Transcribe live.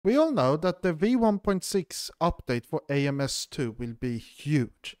We all know that the V1.6 update for AMS2 will be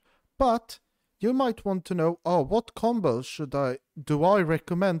huge, but you might want to know, what combos do I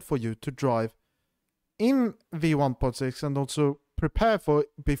recommend for you to drive in V1.6 and also prepare for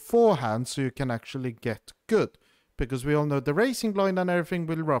beforehand so you can actually get good, because we all know the racing line and everything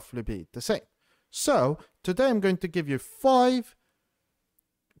will roughly be the same. So today I'm going to give you 5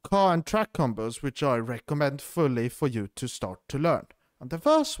 car and track combos which I recommend fully for you to start to learn. And the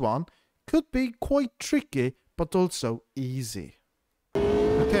first one could be quite tricky, but also easy.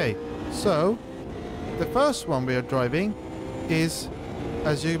 Okay, so the first one we are driving is,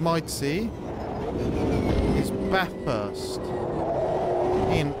 as you might see, is Bathurst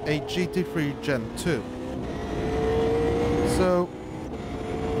in a GT3 Gen 2. So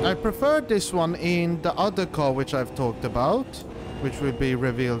I prefer this one in the other car which I've talked about, which will be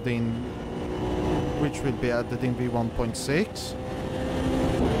revealed in, which will be added in V1.6.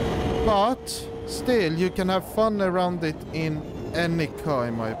 But still, you can have fun around it in any car,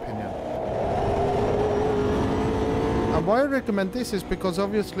 in my opinion. And why I recommend this is because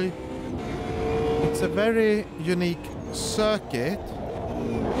obviously it's a very unique circuit,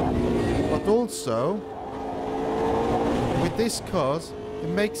 but also with these cars it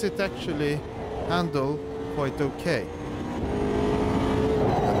makes it actually handle quite okay.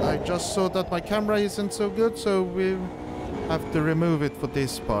 And I just saw that my camera isn't so good, so we have to remove it for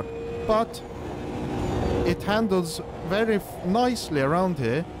this part. But it handles very nicely around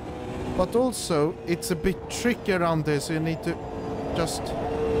here, but also it's a bit tricky around there, so you need to just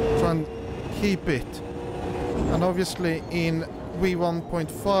try and keep it. And obviously in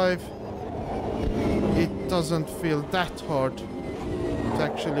V1.5 it doesn't feel that hard to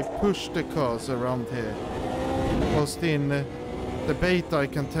actually push the cars around here. Whilst in the beta, I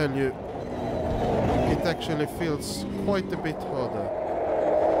can tell you, it actually feels quite a bit harder.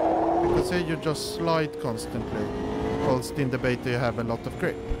 Because here you just slide constantly, whilst in the beta you have a lot of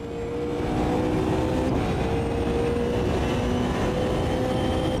grip.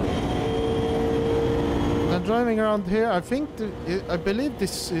 And driving around here, I believe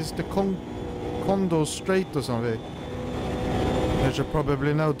this is the Condo Strait or something. I should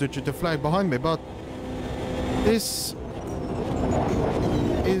probably know due to the flag behind me, but this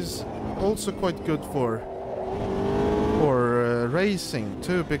is also quite good for racing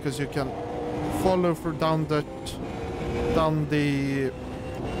too, because you can follow through down the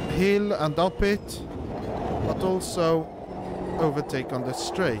hill and up it, but also overtake on the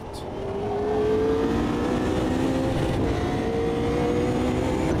straight.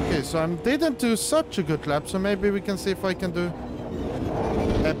 Okay, so I didn't do such a good lap, so maybe we can see if I can do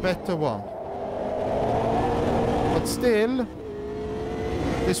a better one. But still,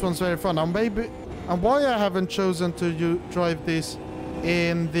 this one's very fun. And why I haven't chosen to drive this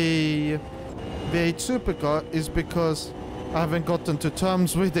in the V8 Supercar is because I haven't gotten to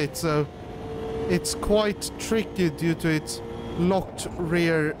terms with it, so it's quite tricky due to its locked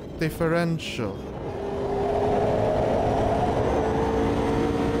rear differential.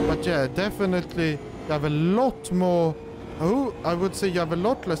 But yeah, definitely you have a lot more, I would say you have a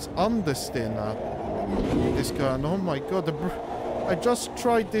lot less understeer now in this car. And oh my god, I just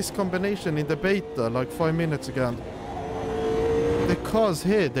tried this combination in the beta like 5 minutes ago. The cars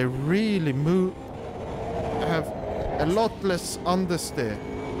here, they really have a lot less understeer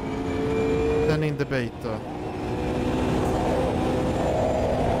than in the beta.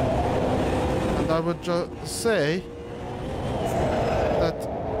 And I would just say that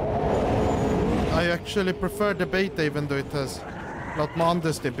I actually prefer the beta, even though it has a lot more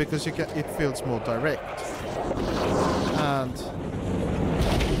understeer, because it feels more direct. And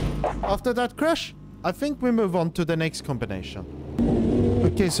after that crash, I think we move on to the next combination.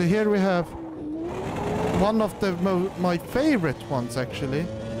 Okay, so here we have one of my favorite ones actually,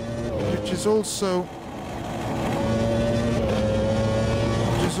 which is also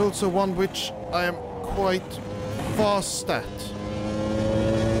one which I am quite fast at,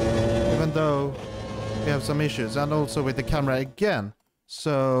 even though we have some issues, and also with the camera again.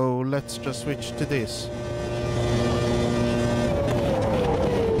 So let's just switch to this.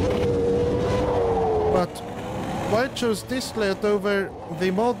 But why I chose this layout over the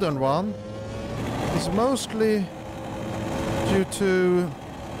modern one is mostly due to,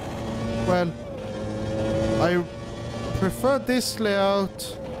 well, I prefer this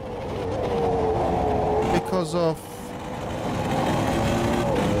layout because of,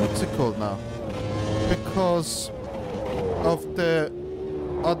 what's it called now? Because of the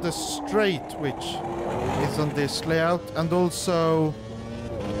other straight which is on this layout, and also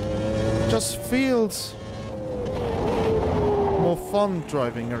just feels more fun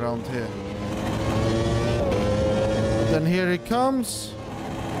driving around here. Then here it comes.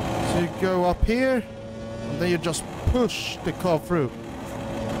 So you go up here, and then you just push the car through.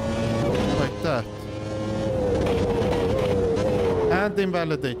 Like that. And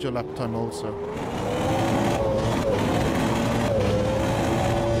invalidate your lap time also.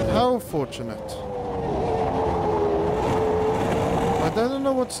 How fortunate. But I don't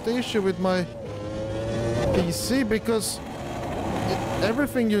know what's the issue with my PC, because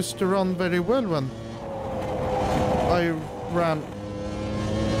everything used to run very well when I ran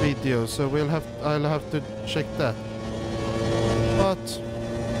videos, so I'll have to check that. But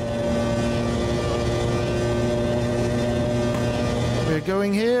we're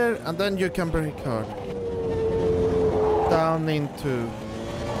going here, and then you can brake hard down into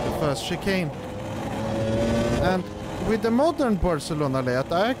the first chicane. And with the modern Barcelona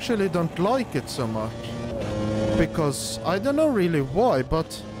layout, I actually don't like it so much, because I don't know really why,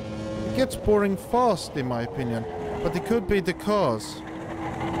 but it gets boring fast in my opinion. But it could be the cars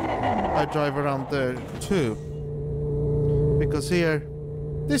I drive around there too, because here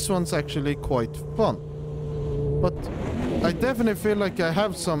this one's actually quite fun. But I definitely feel like there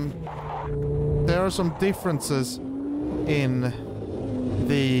are some differences in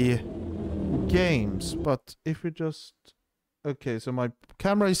the games. But if we just, okay, so my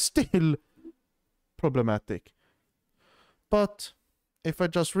camera is still problematic, but if I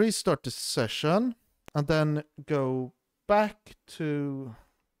just restart the session and then go back to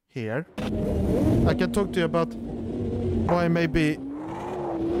here, I can talk to you about why maybe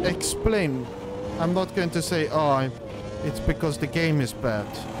explain. I'm not going to say, oh, it's because the game is bad,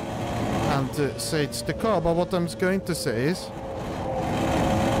 and say it's the car, but what I'm going to say is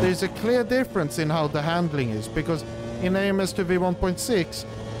there's a clear difference in how the handling is, because in AMS2 V1.6,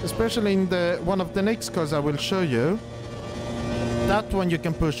 especially in one of the next cars I will show you, that one you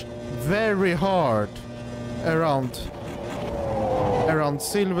can push very hard around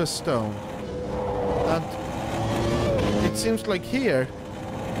Silverstone, and it seems like here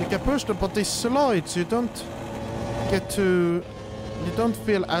you can push them, but these slides you don't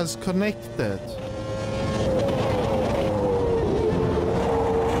feel as connected.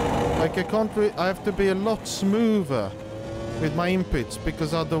 Like I have to be a lot smoother with my inputs,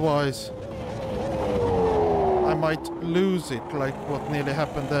 because otherwise I might lose it, like what nearly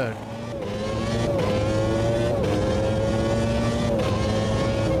happened there.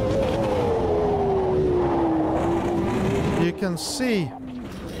 You can see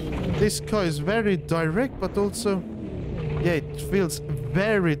this car is very direct, but also, yeah, it feels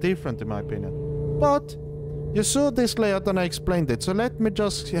very different in my opinion. But you saw this layout and I explained it, so let me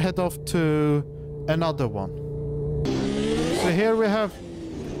just head off to another one. So here we have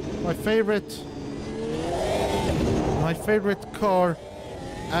my favorite car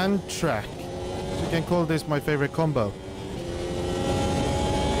and track. So you can call this my favorite combo.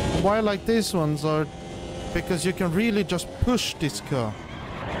 Why I like these ones are because you can really just push this car.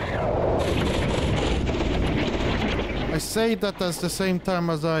 I say that at the same time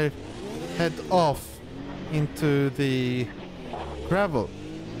as I head off into the gravel.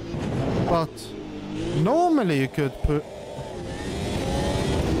 But normally you can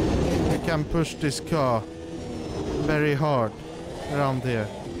push this car very hard around here.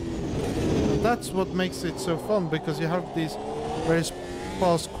 And that's what makes it so fun, because you have these very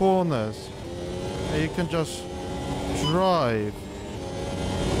fast corners and you can just drive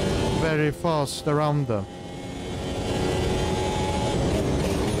very fast around them.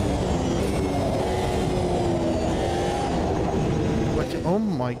 But oh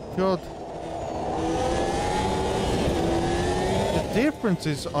my god, the difference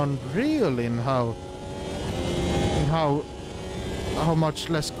is unreal in how much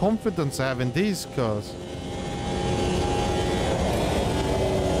less confidence I have in these cars.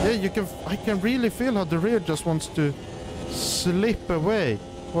 Yeah, I can really feel how the rear just wants to slip away,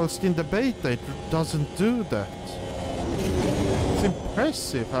 whilst in the beta it doesn't do that. It's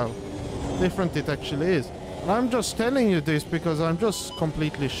impressive how different it actually is. And I'm just telling you this because I'm just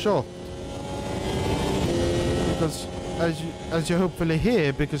completely shocked. Because as you hopefully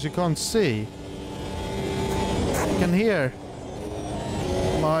hear, because you can't see, you can hear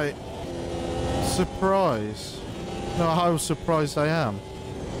my surprise. No, how surprised I am.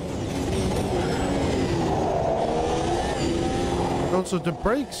 Also, the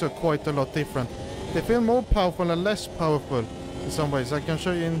brakes are quite a lot different. They feel more powerful and less powerful in some ways. I can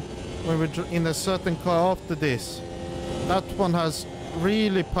show you when we're in a certain car after this. That one has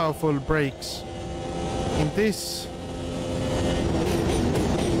really powerful brakes. In this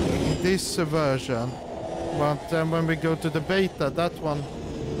version, But then when we go to the beta, that one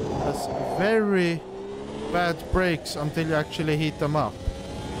has very bad brakes until you actually heat them up.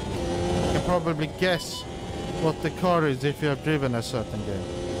 You can probably guess what the car is if you have driven a certain game.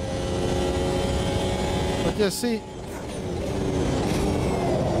 But yeah, see,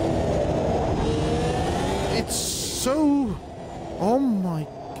 it's so... Oh my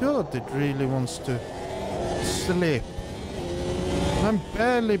god, it really wants to slip. I'm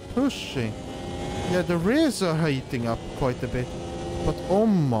barely pushing. Yeah, the rears are heating up quite a bit. But oh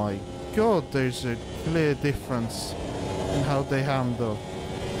my god, there's a clear difference in how they handle.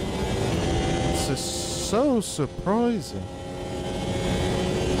 It's just so surprising.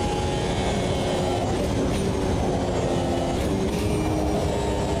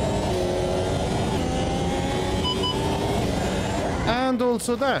 And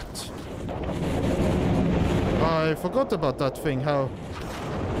also that. I forgot about that thing, how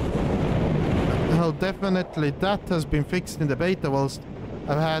definitely that has been fixed in the beta, whilst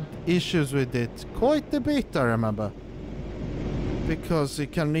I've had issues with it quite a bit, I remember. Because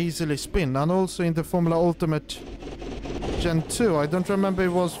it can easily spin, and also in the Formula Ultimate Gen 2, I don't remember if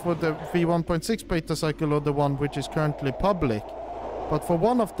it was for the V1.6 beta cycle or the one which is currently public. But for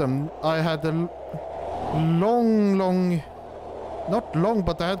one of them, I had a not long,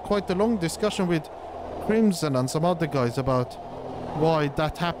 but I had quite a long discussion with Crimson and some other guys about why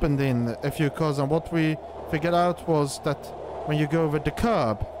that happened in a few cars, and what we figured out was that when you go over the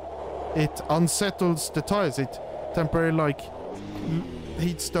curb, it unsettles the tires. It temporarily like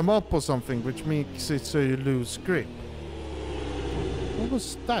heats them up or something, which makes it so you lose grip. What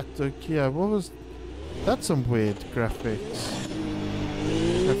was that? Okay, yeah, what was... That's some weird graphics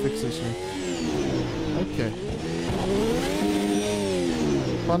issue. Okay.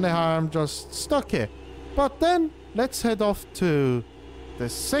 Funny how I'm just stuck here. But then, let's head off to the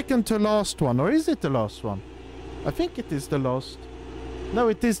second to last one. Or is it the last one? I think it is the last. No,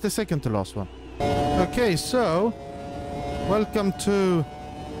 it is the second to last one. Okay, so welcome to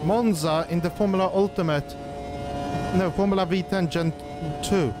Monza in the Formula V10 Gen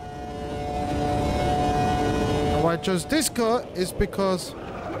 2. And why I chose this car is because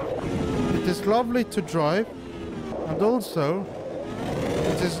it is lovely to drive, and also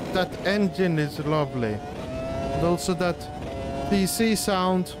that engine is lovely, and also that PC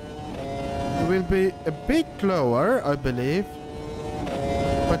sound will be a bit lower, I believe,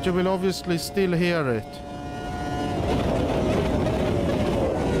 but you will obviously still hear it.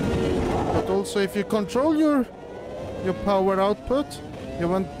 But also, if you control your power output, you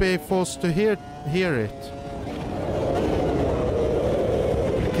won't be forced to hear it.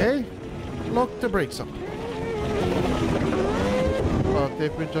 Okay, lock the brakes up. But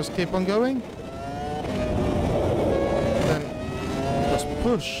if we just keep on going, then just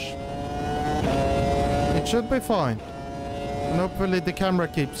push. It should be fine. And hopefully the camera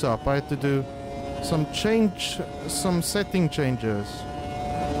keeps up. I had to do some setting changes.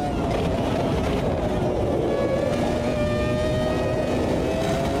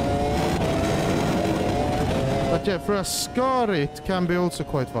 But yeah, for a Scar it can be also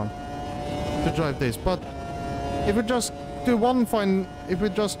quite fun to drive this. But if we just do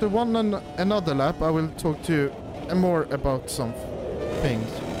another lap, I will talk to you more about some things.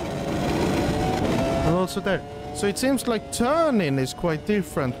 And also there. So it seems like turning is quite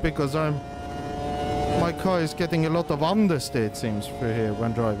different, because my car is getting a lot of understeer, it seems, through here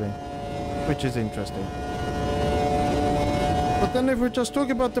when driving, which is interesting. But then if we just talk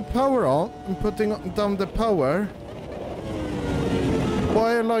about the power on and putting down the power,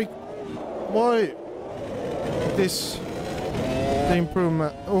 why this the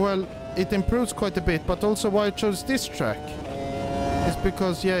improvement? Well, it improves quite a bit, but also why I chose this track is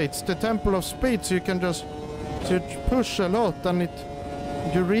because, yeah, it's the temple of speed, so you can just push a lot, and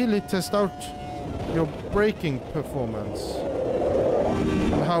you really test out your braking performance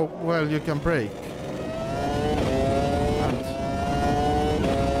and how well you can brake. And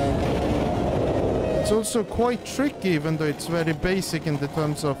it's also quite tricky, even though it's very basic in the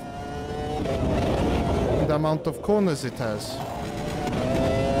terms of the amount of corners it has.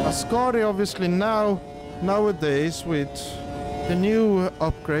 Ascari obviously nowadays with the new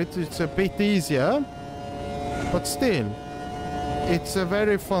upgrade, it's a bit easier, but still it's a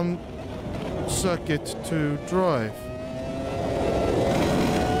very fun circuit to drive.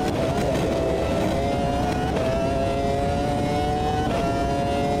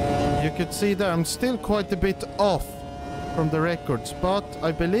 You could see that I'm still quite a bit off from the records, but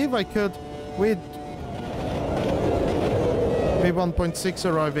I believe I could, with V1.6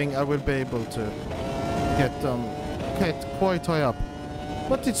 arriving, I will be able to get quite high up.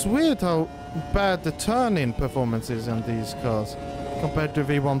 But it's weird how bad the turn-in performance is in these cars compared to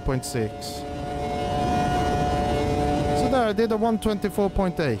V1.6. So there, I did a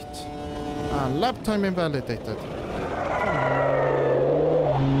 124.8. Lap time invalidated.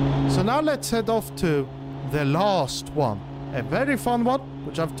 So now let's head off to the last one. A very fun one,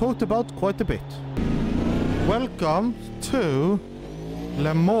 which I've talked about quite a bit. Welcome to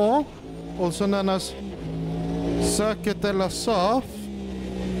Le Mans, also known as Circuit de la Surf,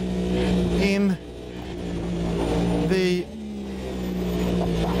 in the...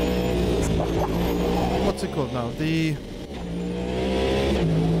 what's it called now? The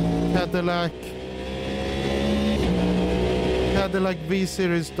Cadillac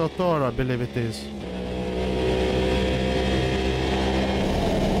V-Series.R, I believe it is.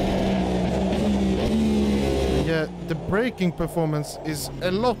 Yeah, the braking performance is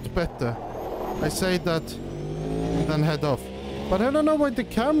a lot better. I say that than head off. But I don't know why the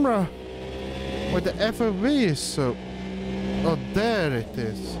camera, why the FOV is so... Oh, there it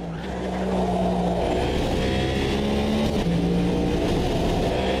is.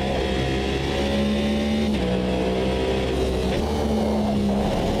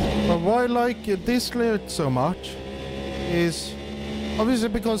 But why I like this layout so much is obviously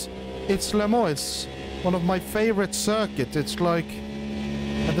because it's Le Mans. It's one of my favorite circuits. It's like,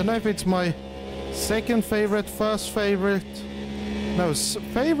 I don't know if it's my second favorite, first favorite. No,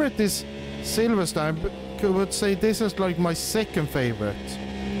 favorite is Silverstone. I would say this is like my second favorite.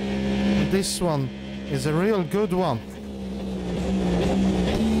 And this one is a real good one.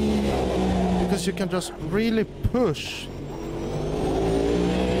 Because you can just really push.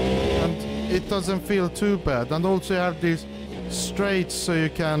 It doesn't feel too bad, and also you have these straights so you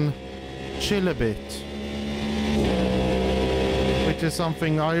can chill a bit, which is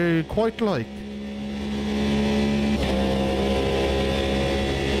something I quite like.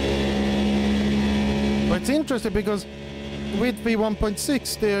 But it's interesting because with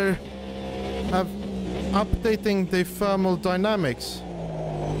V1.6 they're updating the thermal dynamics,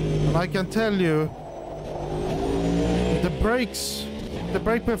 and I can tell you the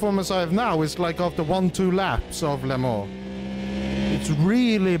brake performance I have now is like after 1-2 laps of Le Mans. It's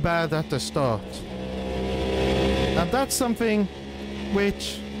really bad at the start. And that's something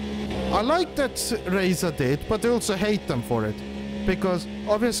which I like that Razer did, but I also hate them for it. Because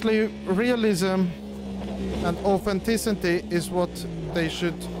obviously realism and authenticity is what they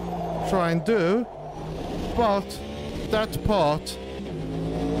should try and do. But that part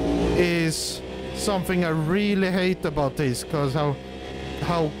is something I really hate about this, because how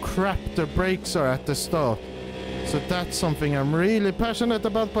crap the brakes are at the start. So that's something I'm really passionate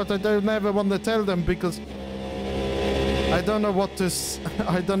about, but I don't never want to tell them because I don't know what to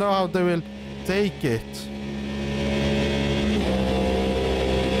I don't know how they will take it.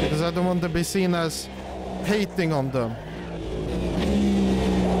 Because I don't want to be seen as hating on them.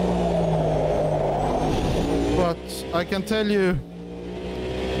 But I can tell you,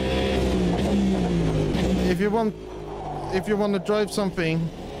 if you want to drive something,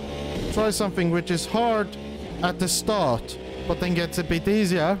 try something which is hard at the start, but then gets a bit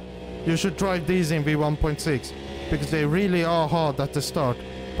easier, you should drive these in V1.6, because they really are hard at the start,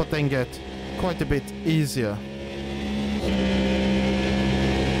 but then get quite a bit easier.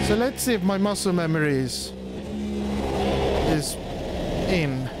 So let's see if my muscle memory is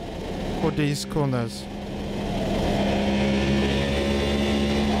in for these corners.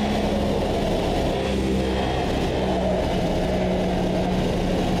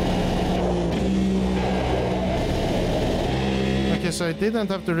 So I didn't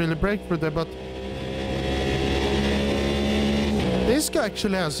have to really brake through there, but this guy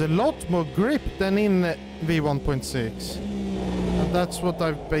actually has a lot more grip than in V1.6, and that's what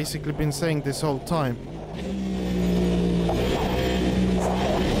I've basically been saying this whole time.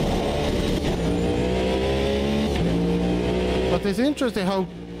 But it's interesting how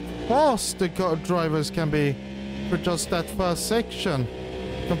fast the car drivers can be for just that first section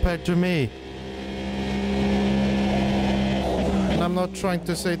compared to me. I'm not trying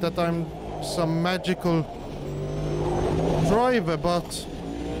to say that I'm some magical driver, but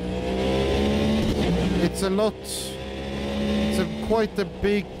it's quite a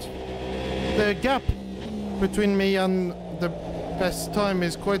big... The gap between me and the best time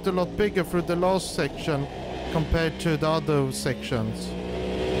is quite a lot bigger through the last section compared to the other sections.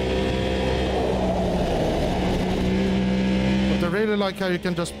 But I really like how you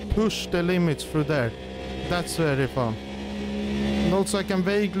can just push the limits through there. That's very fun. And also I can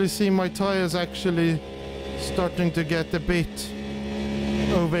vaguely see my tires actually starting to get a bit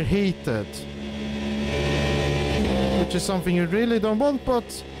overheated. Which is something you really don't want,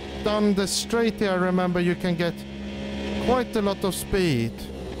 but done the straight here, I remember you can get quite a lot of speed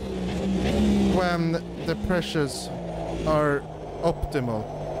when the pressures are optimal.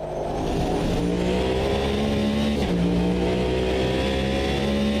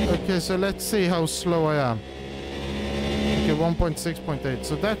 Okay, so let's see how slow I am. Okay, 1.6.8.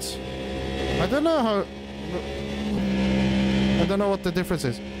 So that's... I don't know how... I don't know what the difference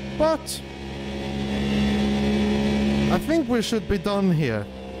is. But... I think we should be done here.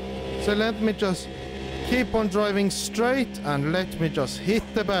 So let me just keep on driving straight and let me just hit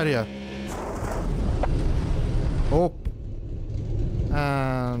the barrier. Oh.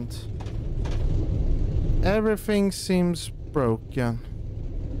 And... everything seems broken.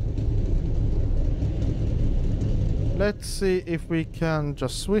 Let's see if we can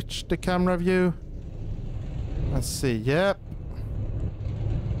just switch the camera view. Let's see, yep.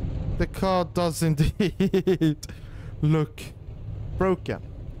 The car does indeed look broken.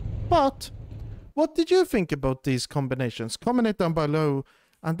 But, what did you think about these combinations? Comment it down below.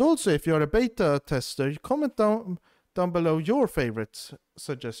 And also, if you're a beta tester, comment down below your favorite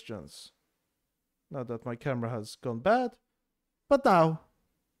suggestions. Now that my camera has gone bad. But now...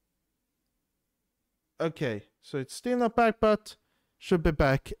 okay, so it's still not back, but should be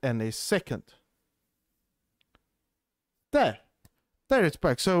back any second. There it's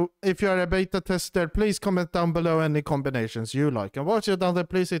back. So if you're a beta tester, please comment down below any combinations you like. And once you're done there,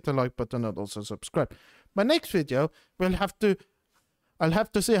 please hit the like button and also subscribe. My next video, I'll have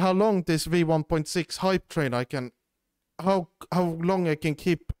to see how long this V1.6 hype train I can, how long I can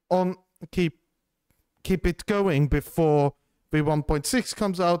keep it going before V1.6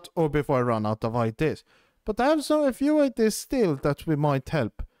 comes out or before I run out of ideas. But I have a few ideas still that we might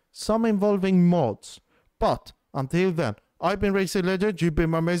help. Some involving mods. But until then, I've been Racing Legend, you've been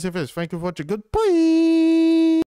my amazing friends. Thank you for watching. Goodbye!